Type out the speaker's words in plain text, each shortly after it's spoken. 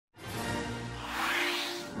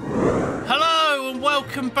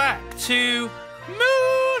welcome back to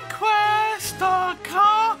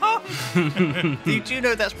MoonQuest.com. Do you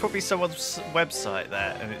know that's probably someone's website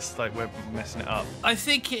there, and it's like we're messing it up? I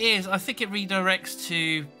think it is. I think it redirects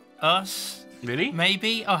to us. Really?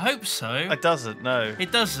 Maybe. I hope so. It doesn't, no.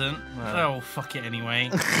 It doesn't? No. Oh, fuck it anyway.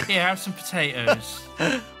 Here, have some potatoes.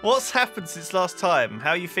 What's happened since last time? How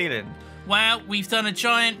are you feeling? Well, we've done a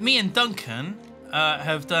giant... Me and Duncan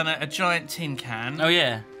have done a giant tin can. Oh,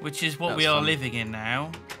 yeah. Which is what That's we are fun. living in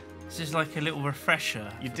now. This is like a little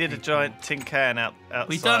refresher. You did a giant tin can outside.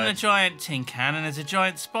 We've done a giant tin can, and there's a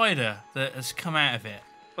giant spider that has come out of it.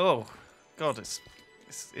 Oh, God, it's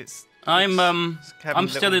I'm having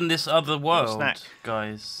still in this other world, snack.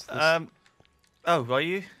 guys. Oh, are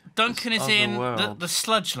you? Duncan is other in world. the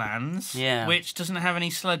sludge lands, Yeah. which doesn't have any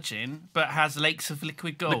sludge in, but has lakes of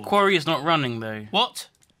liquid gold. The quarry is not running though. What?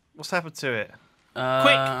 What's happened to it?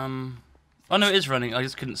 Oh no, it is running. I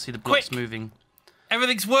just couldn't see the blocks Quick. moving.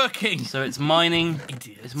 Everything's working. So it's mining.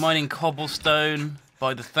 Idiot. It's mining cobblestone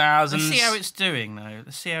by the thousands. Let's see how it's doing, though.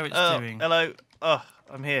 Let's see how it's Oh, doing. hello. Oh,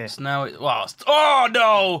 I'm here. It's now. Oh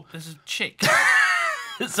no! There's a chick.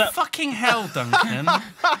 It's that. Fucking hell, Duncan.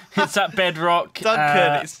 It's that bedrock.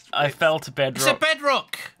 Duncan, I fell to bedrock. It's a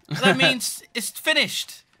bedrock. That means it's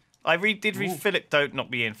finished. I did refill it. Don't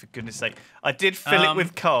knock me in, for goodness sake. I did fill it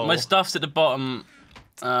with coal. My stuff's at the bottom.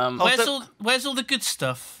 Where's all the good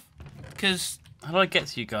stuff? Because How do I get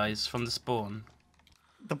to you guys from the spawn?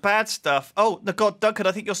 The bad stuff. Oh, no, God, Duncan,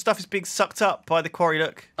 I think your stuff is being sucked up by the quarry.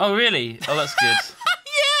 Look. Oh really? Oh, that's good.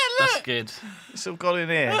 yeah, look. That's good. It's all gone in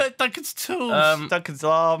here. Look, Duncan's tools. Duncan's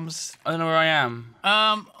arms. I don't know where I am.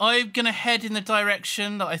 I'm gonna head in the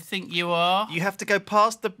direction that I think you are. You have to go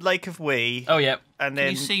past the Lake of Wee. Oh yeah. And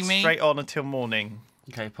then you see me? straight on until morning.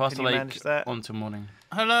 Okay, past Can the you lake manage that? on till morning.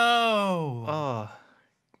 Hello. Oh,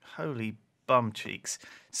 holy bum cheeks.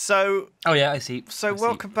 So, Oh yeah, I see. I see.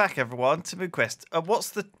 welcome back, everyone, to MoonQuest. What's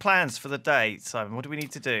the plans for the day, Simon? What do we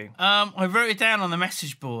need to do? I wrote it down on the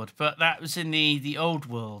message board, but that was in the old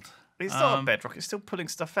world. It's not a bedrock. It's still pulling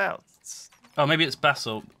stuff out. It's Oh, maybe it's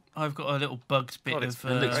basalt. I've got a little bugged bit God, of it's-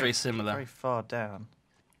 It looks very similar. very far down.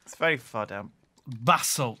 It's very far down.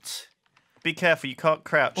 basalt. Be careful. You can't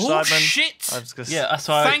crouch, Oh Simon. shit! I was gonna Yeah, that's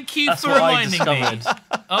why. Thank you that's for what reminding I me. discovered.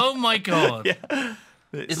 Oh my god. Yeah.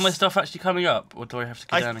 Is my stuff actually coming up, or do I have to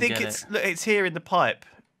go down I and think get it's it? look, it's here in the pipe,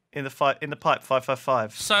 in the pipe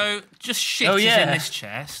 555. So just shit Oh, is yeah. in this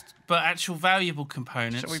chest, but actual valuable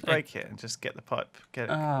components. Shall we break it and just get the pipe? Get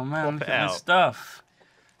it. Oh man, Pop look it at my out. stuff.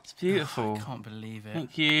 It's beautiful. I can't believe it.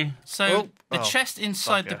 Thank you. So the Oh, chest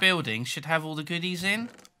inside the bugger. building should have all the goodies in.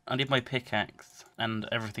 I need my pickaxe and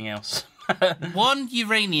everything else. 1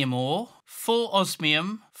 uranium ore, 4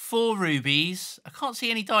 osmium, 4 rubies. I can't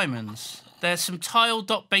see any diamonds. There's some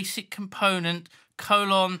tile.basic component,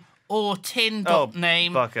 or tin dot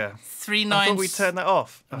name. Bugger. 3 I 9. thought we turned that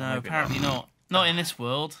off. Oh, No, maybe apparently not. Not in this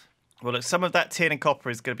world. Well, look, some of that tin and copper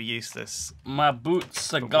is going to be useless. My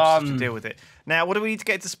boots are But we'll just have to gone. deal with it. Now, what do we need to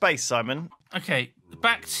get into space, Simon? Okay,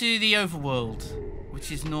 back to the overworld,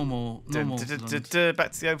 which is normal. Back to the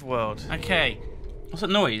overworld. Okay, What's that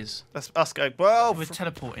noise? That's us going. Well, we're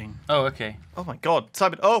teleporting. Oh, okay. oh my God,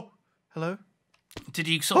 Simon. Oh, hello. Did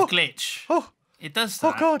you sort of glitch? Oh, It does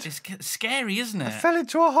Oh, that. God. It's scary, isn't I it? fell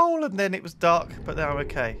into a hole and then it was dark, but now I'm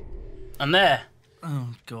okay. And there. Oh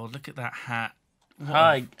God, look at that hat.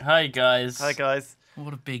 Hi guys. Hi guys.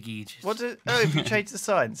 What a big Aegis. What? If you change the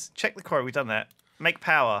signs, check the quarry. We've done that. Make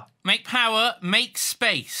power. Make power, make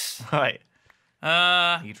space. Right.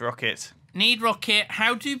 Need Need rocket. rocket.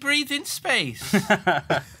 How do you breathe in space?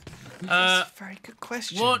 That's a very good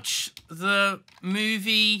question. Watch the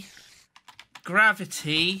movie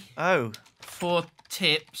Gravity Oh, for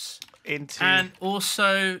tips. into. And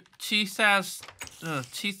also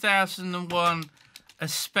 2001 A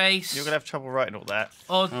Space You're gonna have trouble writing all that.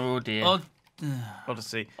 Oh dear.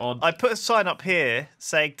 Odyssey. Odd. I put a sign up here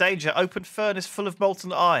saying danger, open furnace full of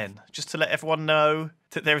molten iron, just to let everyone know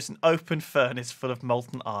that there is an open furnace full of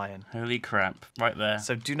molten iron. Holy crap. Right there.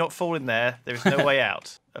 So do not fall in there. There is no way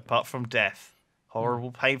out apart from death.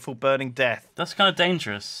 Horrible, painful, burning death. That's kind of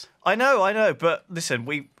dangerous. I know, but listen,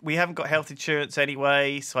 we haven't got health insurance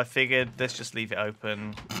anyway, so I figured let's just leave it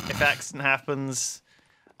open. If an accident happens,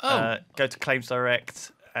 go to Claims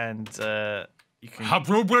Direct and you can... Have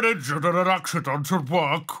you been injured in an accident at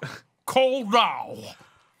work? Call now.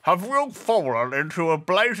 Have you fallen into a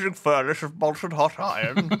blazing furnace of molten hot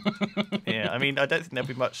iron? Yeah, I mean, I don't think there'll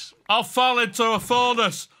be much... I fell into a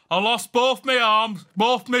furnace. I lost both my arms,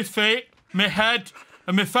 both my feet, my head,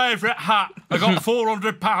 and my favourite hat. I got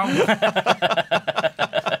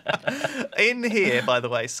 £400. In here, by the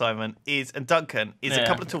way, Simon, and Duncan, is a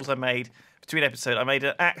couple of tools I made between episodes, I made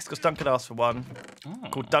an axe because Duncan asked for one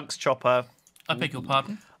called Dunk's Chopper. I beg your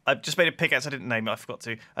pardon. I just made a pickaxe. I didn't name it. I forgot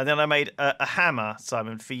to. And then I made a hammer,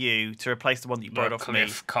 Simon, for you to replace the one that you borrowed off me.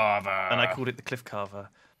 Cliff Carver. And I called it the Cliff Carver.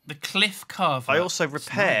 The Cliff Carver. I also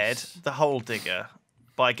repaired the hole digger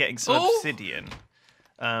by getting some obsidian,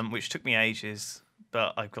 which took me ages.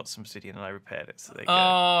 But I've got some obsidian and I repaired it. So there you go.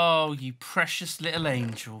 Oh, you precious little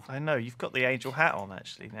angel. I know. You've got the angel hat on,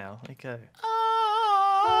 actually, now. There you go.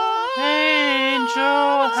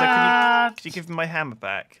 Angel So hat. could you give me my hammer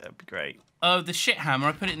back? That'd be great. Oh, the shit hammer.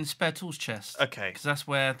 I put it in the spare tools chest. Okay. Because that's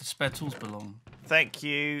where the spare tools belong. Thank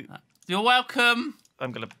you. You're welcome.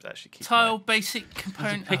 I'm going to actually keep Tile mine. basic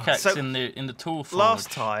component. Pickaxe So, in the tool forge. Last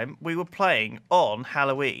time we were playing on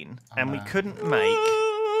Halloween and we couldn't make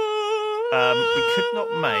we could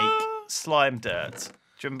not make slime dirt.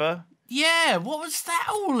 Do you remember? Yeah, what was that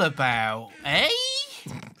all about, eh?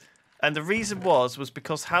 And the reason was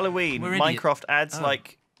because Halloween We're Minecraft adds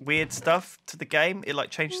like weird stuff to the game. It like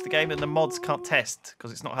changes the game and the mods can't test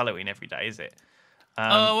because it's not Halloween every day, is it?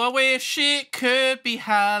 Oh, I wish it could be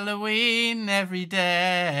Halloween every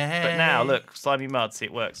day. But now, look, slimy mud, see,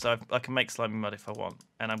 it works. So I can make slimy mud if I want.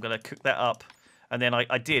 And I'm going to cook that up. And then I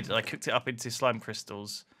cooked it up into slime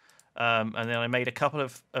crystals. And then I made a couple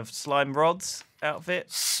of slime rods out of it.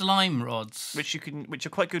 Slime rods. Which are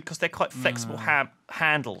quite good because they're quite flexible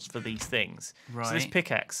handles for these things. Right. So this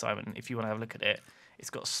pickaxe, Simon, if you want to have a look at it, it's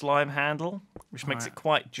got a slime handle, which makes it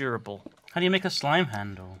quite durable. How do you make a slime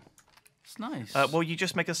handle? It's nice. Well, you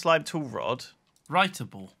just make a slime tool rod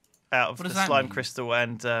Writable. out of What the does that slime mean? crystal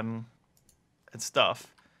and stuff,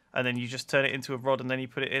 and then you just turn it into a rod, and then you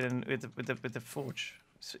put it in with the forge.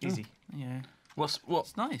 It's easy. Yeah. What?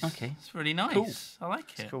 It's nice. Okay. It's really nice. Cool. I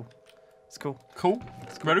like it. Cool. It's cool. Cool.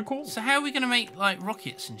 Very cool. So how are we going to make, like,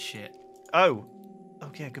 rockets and shit? Oh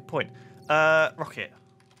yeah, good point. Rocket.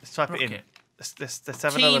 Let's type it in. Rocket. Let's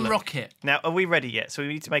have another Team look. Rocket. Now, are we ready yet? So we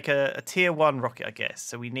need to make a tier 1 rocket, I guess.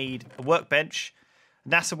 So we need a workbench,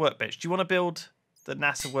 NASA workbench. Do you want to build the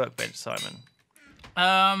NASA workbench, Simon?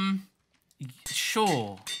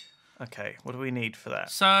 Sure. Okay, what do we need for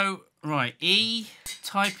that? So, right,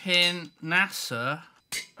 type in NASA,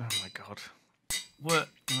 Oh my god.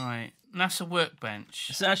 NASA workbench.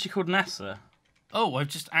 Is it actually called NASA? Oh, I've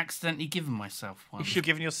just accidentally given myself one. You've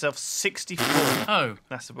given yourself 64 Oh.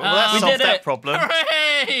 NASA. Well, that We solved did that it. problem.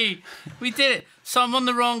 Hooray! We did it. So I'm on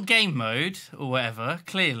the wrong game mode, or whatever,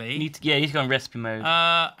 clearly. You need to go in recipe mode.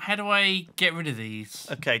 How do I get rid of these?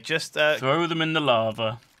 Okay, just Throw them in the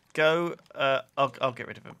lava. go. I'll get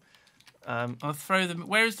rid of them. I'll throw them.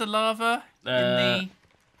 Where is the lava? In the...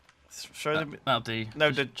 Throw them. That'll do.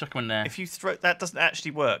 No, Just chuck them in there. If you throw that, doesn't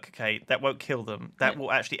actually work. Okay, that won't kill them. That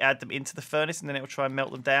will actually add them into the furnace, and then it will try and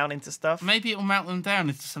melt them down into stuff. Maybe it'll melt them down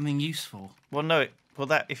into something useful. Well, no.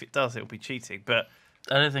 If it does, it'll be cheating. But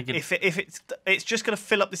I don't think it's just going to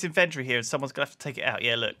fill up this inventory here, and someone's going to have to take it out.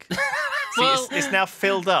 Yeah, look. See, Well- it's now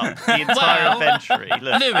filled up the entire inventory.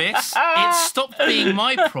 Look. Lewis, it stopped being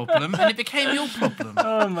my problem and it became your problem.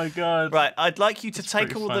 Oh my god. Right, I'd like you to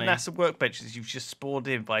take pretty all funny. the NASA workbenches you've just spawned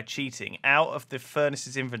in by cheating out of the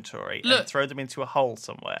furnace's inventory Look. and throw them into a hole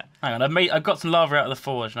somewhere. Hang on, I've got some lava out of the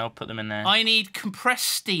forge and I'll put them in there. I need compressed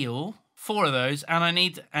steel, 4 of those, and I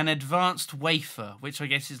need an advanced wafer, which I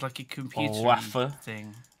guess is like a computer wafer.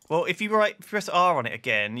 thing. Well, if you press R on it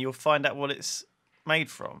again, you'll find out what it's made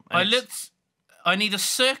from. And I need a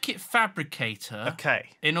circuit fabricator Okay,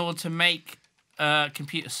 in order to make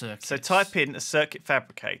computer circuits. so type in a circuit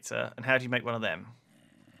fabricator, and how do you make one of them?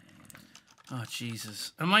 Oh,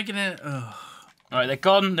 Jesus. Am I going to... Alright, they're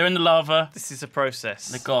gone. They're in the lava. This is a process.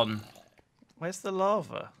 They're gone. Where's the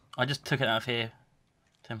lava? I just took it out of here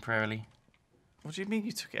temporarily What do you mean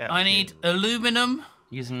you took it out? I of here? need aluminum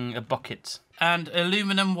using a bucket. and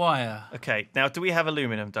aluminum wire. Okay, now do we have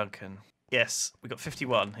aluminum, Duncan? Yes, we got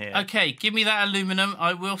 51 here. Okay, give me that aluminum.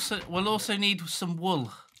 We'll also need some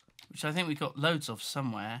wool, which I think we've got loads of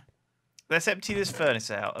somewhere. Let's empty this furnace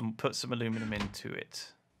out and put some aluminum into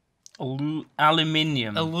it.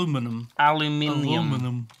 Aluminium. Aluminum.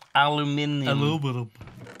 Aluminium. Aluminium. Aluminum.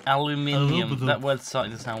 Aluminium. That word's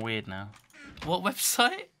starting to sound weird now. What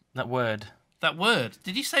website? That word. That word.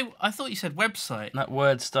 Did you say... I thought you said website. That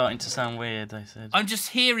word's starting to sound weird, I said. I'm just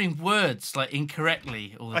hearing words, like,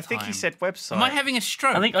 incorrectly all the time. I think he said website. Am I having a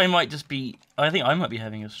stroke? I think I might be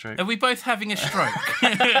having a stroke. Are we both having a stroke?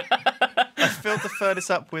 I filled the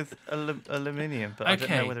furnace up with aluminium, but I don't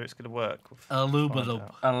know Okay. whether it's going to work. Aluminum.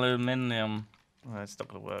 Aluminium. No, it's not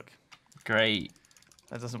going to work. Great.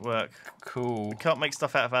 That doesn't work. Cool. Can't make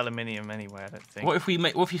stuff out of aluminium anyway, I don't think. What if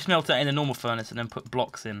you smelt it in a normal furnace and then put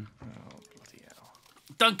blocks in? Oh, bloody hell.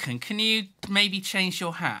 Duncan, can you maybe change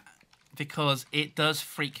your hat? because it does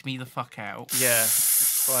freak me the fuck out. Yeah,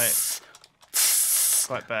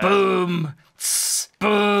 quite bad. Boom!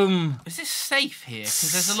 Boom! Is this safe here?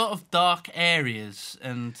 Because there's a lot of dark areas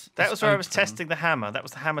and That it's was where I was open. testing the hammer. That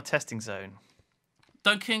was the hammer testing zone.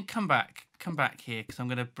 Duncan, come back here because I'm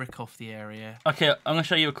going to brick off the area. Okay, I'm gonna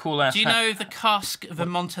show you a cool ass. Do you know the cask of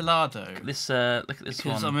Amontillado? this? Look at this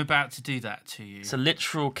Because one. I'm about to do that to you. It's a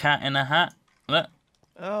literal cat in a hat. Look.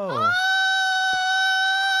 Oh.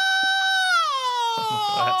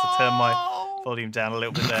 I had to turn my volume down a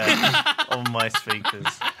little bit there on my speakers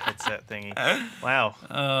headset thingy. Wow.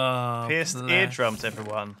 Oh, Pierced bless. eardrums,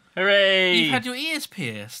 everyone. Hooray! You've had your ears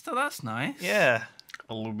pierced. Oh, that's nice. Yeah.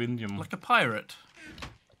 Aluminium. Like a pirate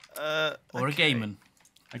or a gayman.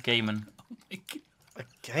 A Gaiman. A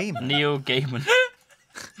game. Neo Gaiman.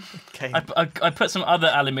 Game. I put some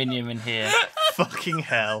other aluminium in here. Fucking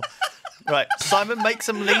hell. Right, Simon, make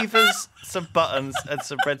some levers, some buttons, and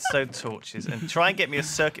some redstone torches, and try and get me a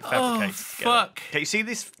circuit fabricator. fuck. Okay, you see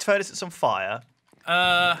this furnace that's on fire?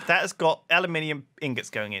 That has got aluminium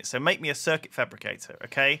ingots going in, so make me a circuit fabricator,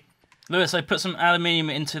 okay? Lewis, I put some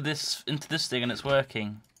aluminium into this thing and it's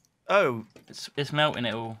working. Oh, It's melting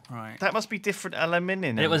it all. Right. that must be different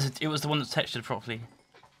aluminium. It was the one that's textured properly.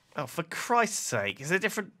 Oh, for Christ's sake, is there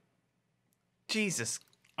different? Jesus.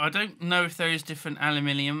 I don't know if there is different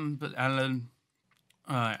aluminium, but Alright,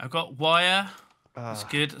 I've got wire. That's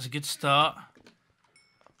good. That's a good start.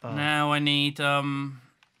 Now I need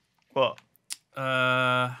What?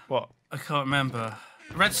 What? I can't remember.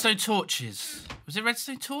 Redstone torches. Was it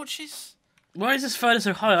redstone torches? Why is this furnace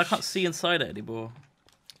so high? I can't see inside it anymore.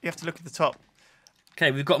 You have to look at the top. Okay,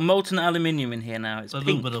 we've got molten aluminium in here now. It's pink.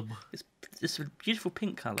 Aluminum. It's a beautiful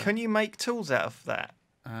pink colour. Can you make tools out of that?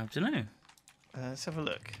 I don't know. Let's have a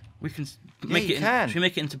look. We can make you it. can. Should we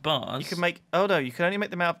make it into bars? You can make. Oh no, you can only make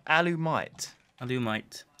them out of alumite.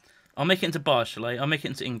 Alumite. I'll make it into bars, shall I? I'll make it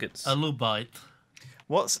into ingots. Alubite.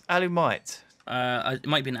 What's alumite? It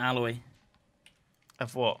might be an alloy.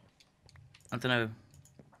 Of what? I don't know.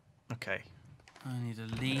 Okay. I need a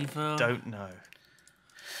lever. Don't know.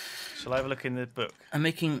 Shall I have a look in the book? I'm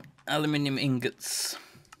making aluminium ingots.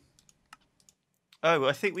 Oh,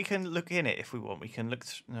 I think we can look in it if we want. We can look.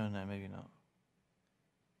 No, maybe not.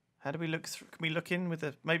 How do we look through? Can we look in with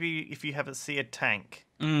a? Maybe if you see a tank,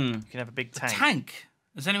 you can have a big tank. Tank.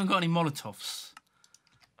 Has anyone got any Molotovs?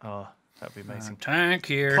 Oh, that'd be amazing. Tank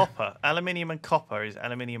here. Copper, aluminium, and copper is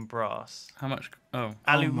aluminium brass. How much? Oh,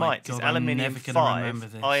 Alumite is God, I'm aluminium never gonna remember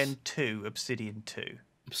 5, this. iron 2, obsidian 2.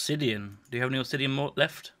 obsidian. Do you have any obsidian more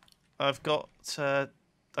left? I've got. I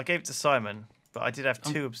gave it to Simon, but I did have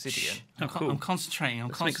 2 obsidian. Oh, cool. I'm concentrating. I'm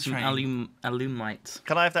Let's make some concentrating. alumite.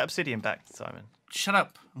 Can I have that obsidian back, Simon? Shut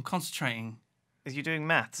up. I'm concentrating. Is you doing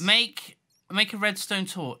maths? Make a redstone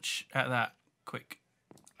torch out of that. Quick.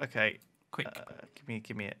 Okay. Quick.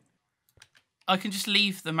 Give me it. I can just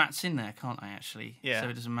leave the mats in there, can't I, actually? Yeah. So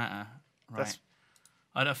it doesn't matter. Right. That's-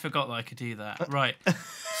 I forgot that I could do that. Right.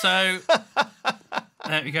 So,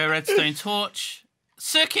 there we go. Redstone torch.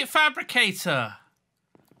 Circuit fabricator.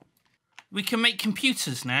 We can make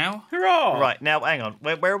computers now. Hurrah! Right, now hang on.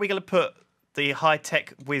 Where are we going to put the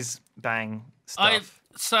high-tech whiz-bang stuff?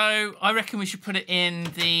 So, I reckon we should put it in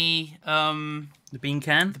the bean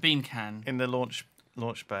can. bean can. In the launch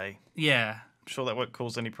bay. Yeah. I'm sure that won't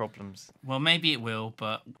cause any problems. Well, maybe it will,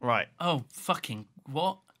 but... Right. Oh, fucking...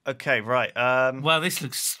 What? Okay, right. Well, this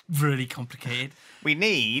looks really complicated. We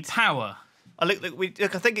need... Power. Look,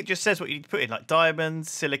 I think it just says what you need to put in, like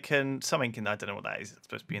diamonds, silicon, something in, I don't know what that is. It's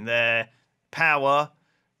supposed to be in there. Power.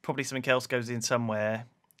 Probably something else goes in somewhere.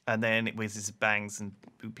 And then it whizzes, bangs, and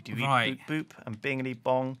boopy-doo, Right. boop, boop, and bingity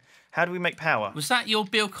bong. How do we make power? Was that your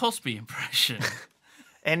Bill Cosby impression?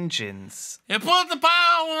 Engines. You put the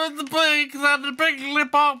power in the big and the big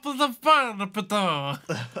lip up of the furniture.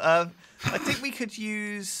 I think we could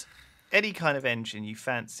use any kind of engine you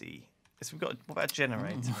fancy. So we've got. What about a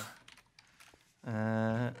generator?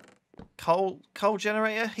 Coal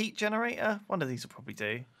generator, heat generator. One of these will probably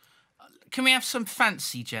do. Can we have some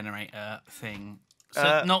fancy generator thing?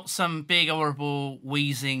 So not some big horrible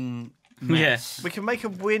wheezing mess. We can make a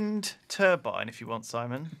wind turbine if you want,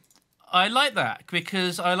 Simon. I like that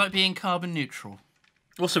because I like being carbon neutral.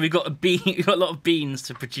 Also, we've got we've got a lot of beans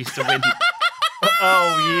to produce the wind.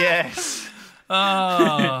 Oh yes.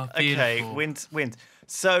 Oh, beautiful. Okay, wind.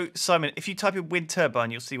 So Simon, if you type in wind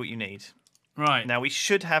turbine, you'll see what you need. Right. Now we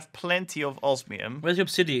should have plenty of osmium. Where's the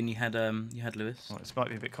obsidian you had, Lewis? Oh, this might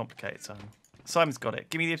be a bit complicated, Simon. Simon's got it.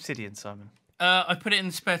 Give me the obsidian, Simon. I put it in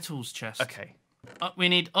the spare tools chest. Okay. We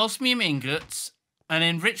need osmium ingots, an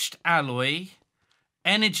enriched alloy,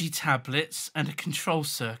 energy tablets, and a control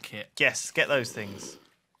circuit. Yes, get those things.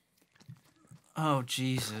 Oh,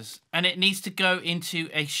 Jesus. And it needs to go into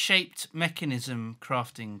a shaped mechanism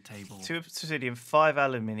crafting table. 2 obsidian, 5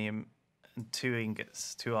 aluminium, and 2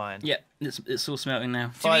 ingots, 2 iron. Yeah, it's all smelting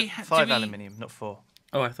now. 5 aluminium, not 4.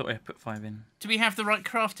 Oh, I thought I put 5 in. Do we have the right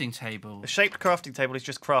crafting table? A shaped crafting table is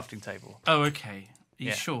just crafting table. Oh, okay. Are you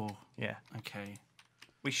Yeah. sure? Yeah. Okay.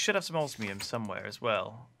 We should have some osmium somewhere as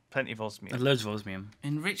well. Plenty of osmium. There's loads of osmium.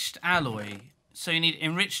 Enriched alloy. So you need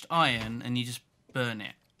enriched iron and you just burn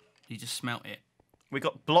it. You just smelt it. We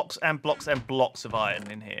got blocks and blocks and blocks of iron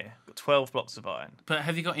in here. Got 12 blocks of iron. But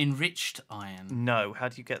have you got enriched iron? No, how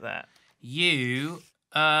do you get that? You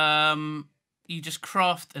just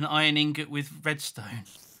craft an iron ingot with redstone.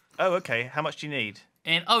 Oh, okay. How much do you need?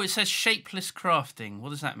 And it says shapeless crafting.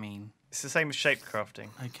 What does that mean? It's the same as shaped crafting.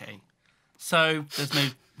 Okay. So there's no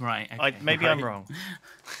right. Okay. Maybe I'm wrong.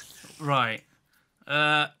 Right.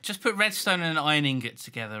 Just put redstone and an iron ingot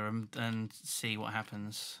together and see what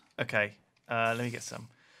happens. Okay. Let me get some.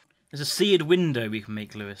 There's a seared window we can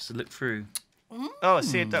make, Lewis, to look through. Oh, I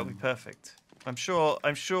see it. That would be perfect. I'm sure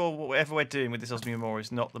whatever we're doing with this osmium ore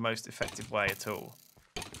is not the most effective way at all.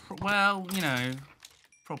 Well,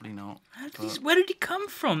 probably not. Where did he come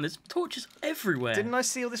from? There's torches everywhere. Didn't I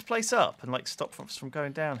seal this place up and stop us from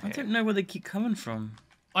going down here? I don't know where they keep coming from.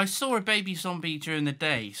 I saw a baby zombie during the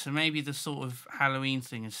day, so maybe the sort of Halloween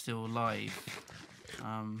thing is still alive.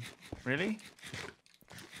 Really?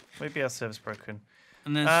 Maybe our server's broken.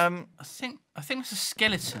 And there's, I think there's a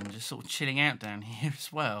skeleton just sort of chilling out down here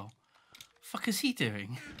as well. Fuck is he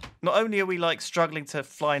doing? Not only are we struggling to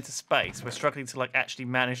fly into space, we're struggling to actually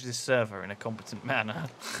manage this server in a competent manner.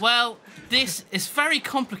 Well, this is very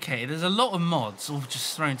complicated. There's a lot of mods all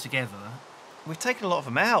just thrown together. We've taken a lot of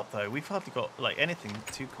them out though. We've hardly got anything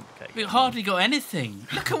too complicated. We've hardly got anything.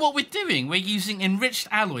 Look at what we're doing. We're using enriched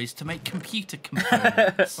alloys to make computer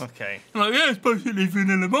components. Okay. It's basically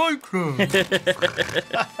vanilla Minecraft.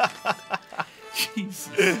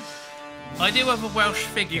 Jesus. I do have a Welsh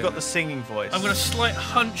figure. You got the singing voice. I've got a slight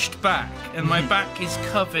hunched back, and my back is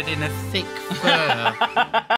covered in a thick fur.